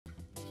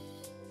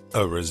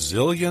A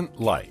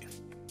resilient life.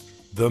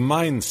 The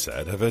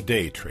mindset of a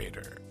day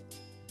trader.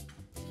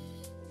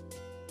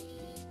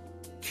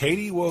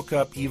 Katy woke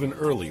up even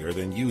earlier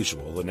than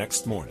usual the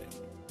next morning,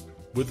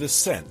 with the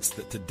sense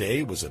that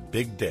today was a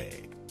big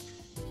day.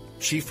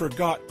 She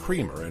forgot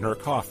creamer in her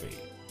coffee,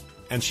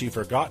 and she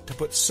forgot to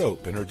put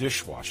soap in her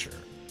dishwasher.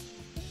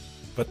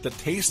 But the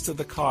taste of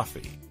the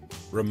coffee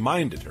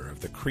reminded her of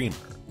the creamer.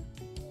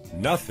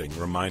 Nothing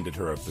reminded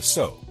her of the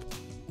soap.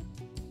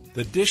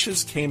 The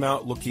dishes came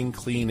out looking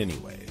clean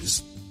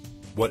anyways,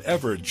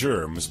 whatever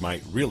germs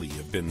might really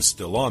have been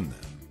still on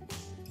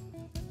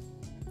them.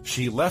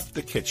 She left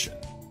the kitchen,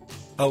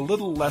 a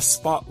little less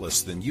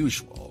spotless than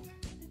usual,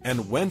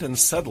 and went and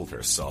settled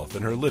herself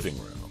in her living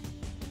room,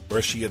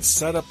 where she had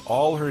set up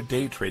all her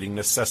day trading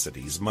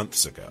necessities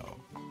months ago.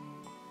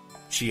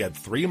 She had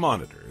 3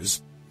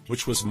 monitors,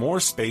 which was more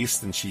space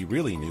than she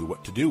really knew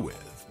what to do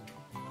with,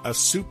 a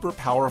super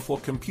powerful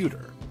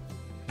computer,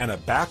 and a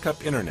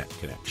backup internet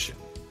connection,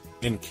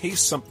 in case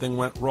something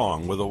went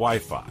wrong with the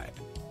Wi-Fi.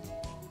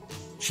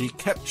 She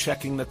kept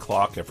checking the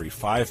clock every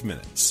 5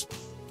 minutes,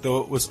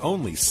 though it was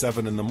only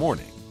 7 in the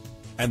morning,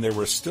 and there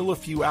were still a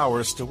few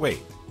hours to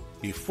wait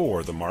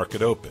before the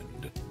market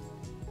opened.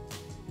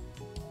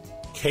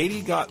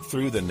 Katy got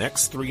through the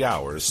next 3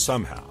 hours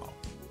somehow,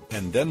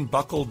 and then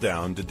buckled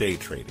down to day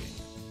trading.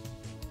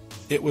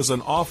 It was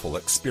an awful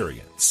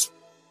experience,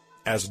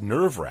 as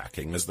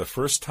nerve-wracking as the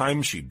first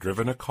time she'd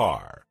driven a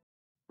car.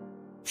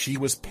 She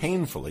was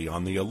painfully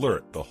on the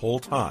alert the whole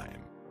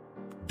time,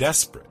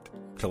 desperate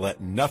to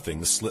let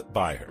nothing slip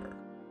by her.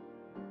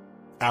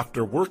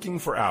 After working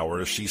for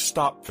hours, she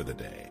stopped for the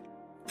day,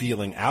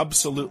 feeling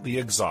absolutely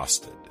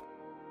exhausted.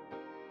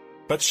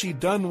 But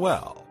she'd done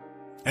well,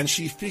 and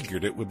she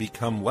figured it would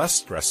become less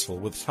stressful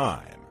with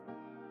time.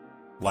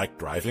 Like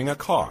driving a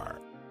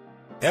car,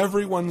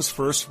 everyone's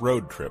first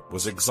road trip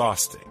was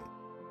exhausting,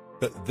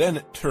 but then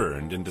it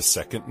turned into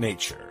second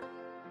nature.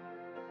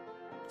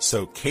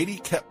 So Katy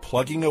kept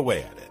plugging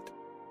away at it,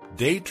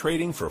 day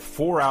trading for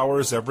 4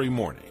 hours every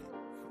morning,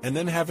 and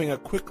then having a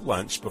quick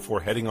lunch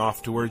before heading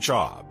off to her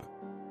job.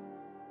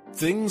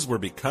 Things were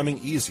becoming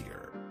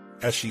easier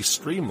as she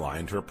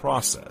streamlined her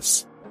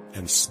process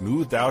and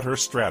smoothed out her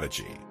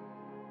strategy.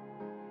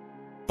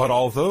 But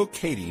although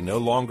Katy no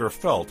longer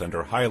felt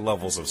under high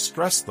levels of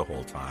stress the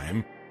whole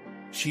time,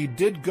 she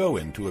did go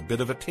into a bit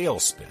of a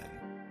tailspin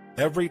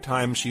every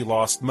time she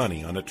lost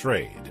money on a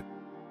trade.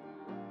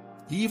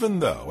 Even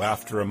though,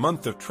 after a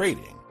month of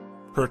trading,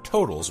 her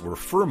totals were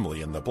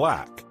firmly in the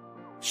black,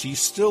 she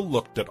still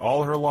looked at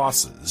all her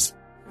losses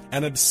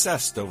and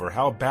obsessed over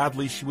how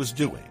badly she was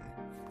doing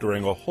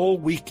during a whole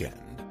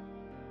weekend.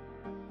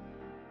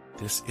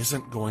 "This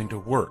isn't going to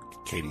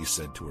work," Katy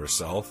said to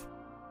herself.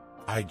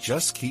 "I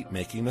just keep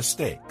making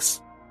mistakes.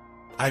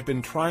 I've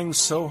been trying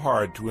so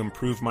hard to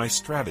improve my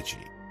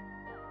strategy.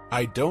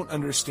 I don't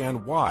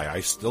understand why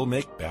I still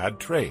make bad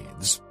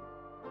trades.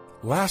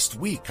 Last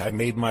week I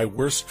made my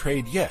worst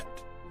trade yet,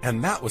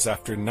 and that was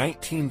after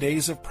 19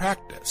 days of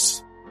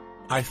practice.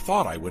 I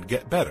thought I would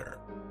get better."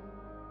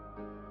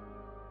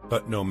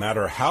 But no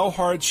matter how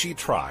hard she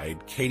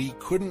tried, Katy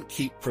couldn't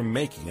keep from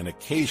making an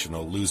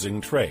occasional losing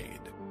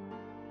trade.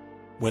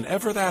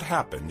 Whenever that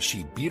happened,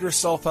 she beat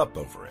herself up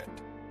over it.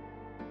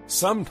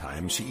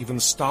 Sometimes she even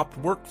stopped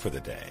work for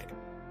the day.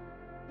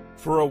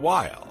 For a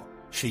while,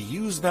 she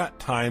used that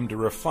time to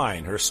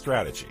refine her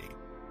strategy,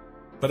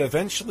 but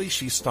eventually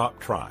she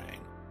stopped trying.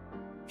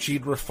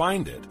 She'd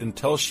refined it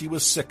until she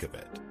was sick of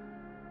it.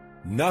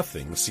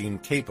 Nothing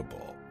seemed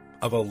capable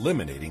of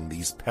eliminating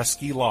these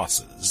pesky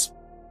losses.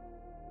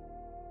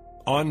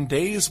 On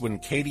days when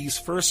Katy's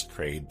first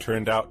trade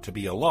turned out to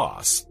be a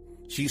loss,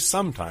 she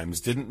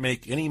sometimes didn't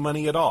make any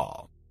money at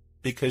all,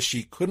 because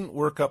she couldn't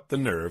work up the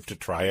nerve to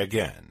try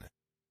again.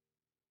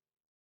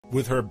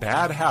 With her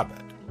bad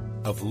habit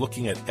of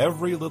looking at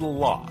every little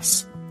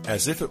loss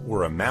as if it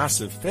were a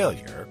massive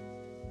failure,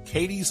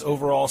 Katy's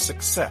overall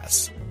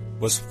success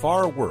was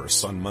far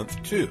worse on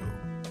month 2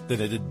 than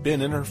it had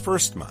been in her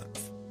first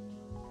month.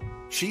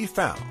 She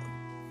found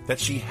that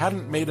she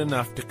hadn't made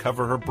enough to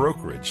cover her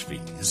brokerage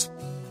fees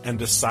and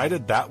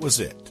decided that was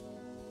it.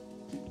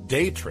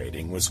 Day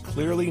trading was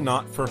clearly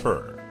not for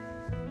her.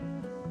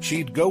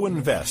 She'd go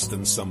invest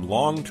in some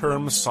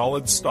long-term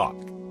solid stock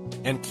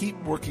and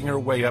keep working her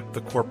way up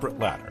the corporate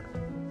ladder.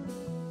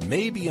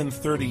 Maybe in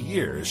 30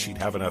 years she'd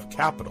have enough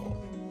capital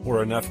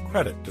or enough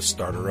credit to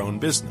start her own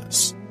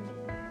business.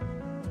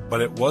 But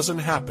it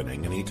wasn't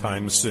happening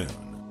anytime soon.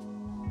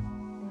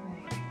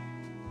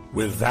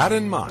 With that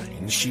in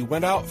mind, she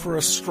went out for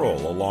a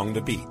stroll along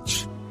the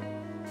beach.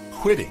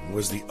 Quitting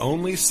was the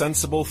only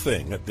sensible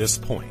thing at this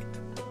point.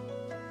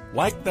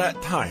 Like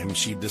that time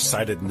she'd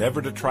decided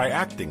never to try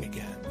acting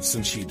again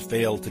since she'd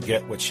failed to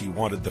get what she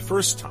wanted the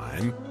first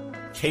time,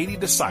 Katy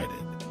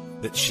decided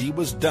that she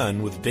was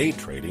done with day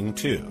trading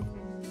too.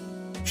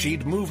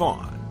 She'd move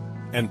on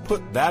and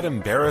put that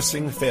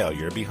embarrassing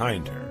failure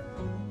behind her.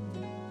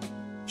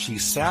 She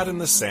sat in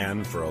the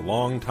sand for a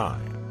long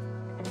time,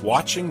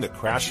 watching the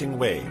crashing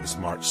waves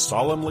march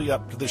solemnly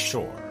up to the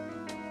shore,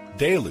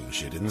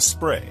 deluge it in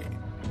spray,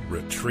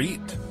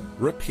 Retreat,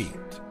 repeat.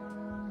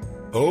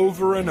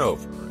 Over and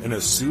over, in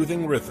a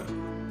soothing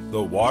rhythm,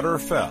 the water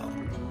fell,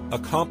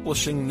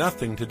 accomplishing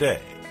nothing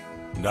today,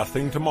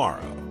 nothing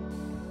tomorrow,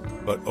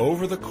 but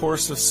over the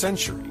course of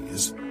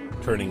centuries,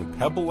 turning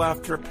pebble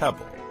after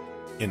pebble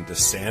into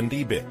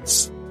sandy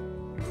bits.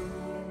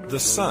 The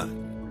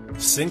sun,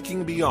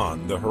 sinking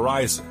beyond the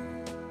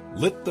horizon,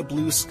 lit the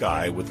blue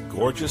sky with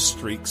gorgeous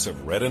streaks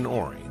of red and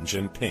orange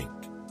and pink.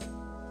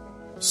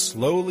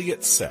 Slowly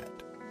it set,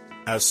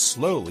 as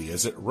slowly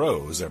as it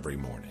rose every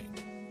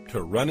morning,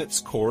 to run its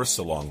course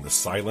along the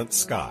silent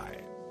sky,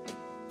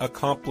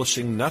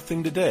 accomplishing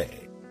nothing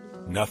today,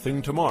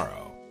 nothing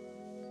tomorrow,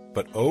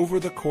 but over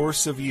the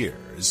course of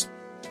years,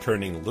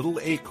 turning little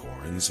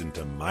acorns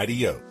into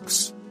mighty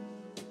oaks.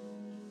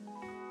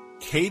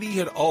 Katy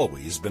had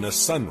always been a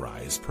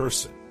sunrise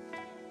person,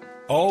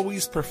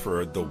 always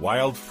preferred the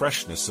wild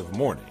freshness of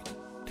morning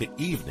to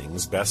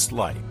evening's best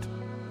light.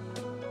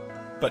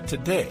 But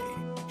today,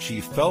 she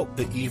felt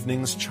the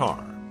evening's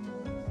charm,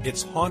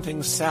 its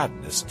haunting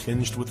sadness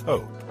tinged with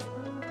hope,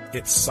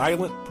 its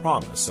silent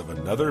promise of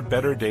another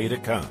better day to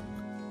come.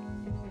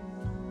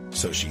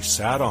 So she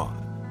sat on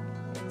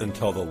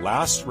until the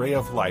last ray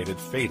of light had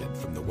faded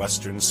from the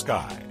western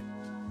sky,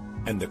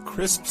 and the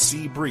crisp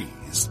sea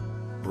breeze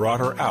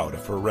brought her out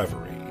of her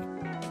reverie.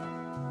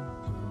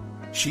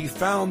 She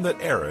found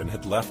that Aaron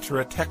had left her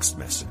a text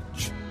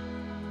message.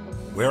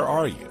 "Where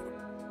are you?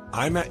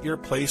 I'm at your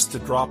place to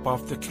drop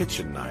off the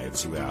kitchen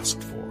knives you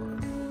asked for."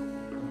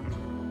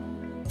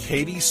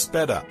 Katy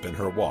sped up in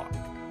her walk,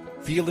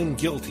 feeling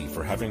guilty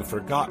for having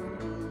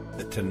forgotten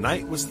that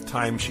tonight was the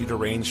time she'd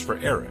arranged for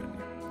Aaron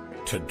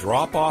to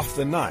drop off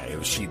the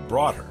knives she'd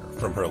brought her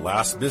from her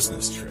last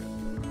business trip.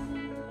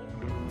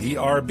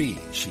 "BRB,"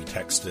 she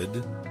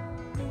texted.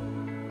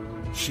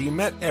 She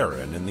met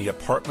Aaron in the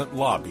apartment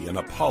lobby and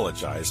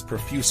apologized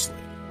profusely.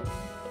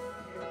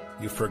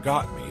 "You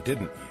forgot me,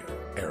 didn't you?"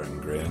 Aaron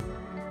grinned.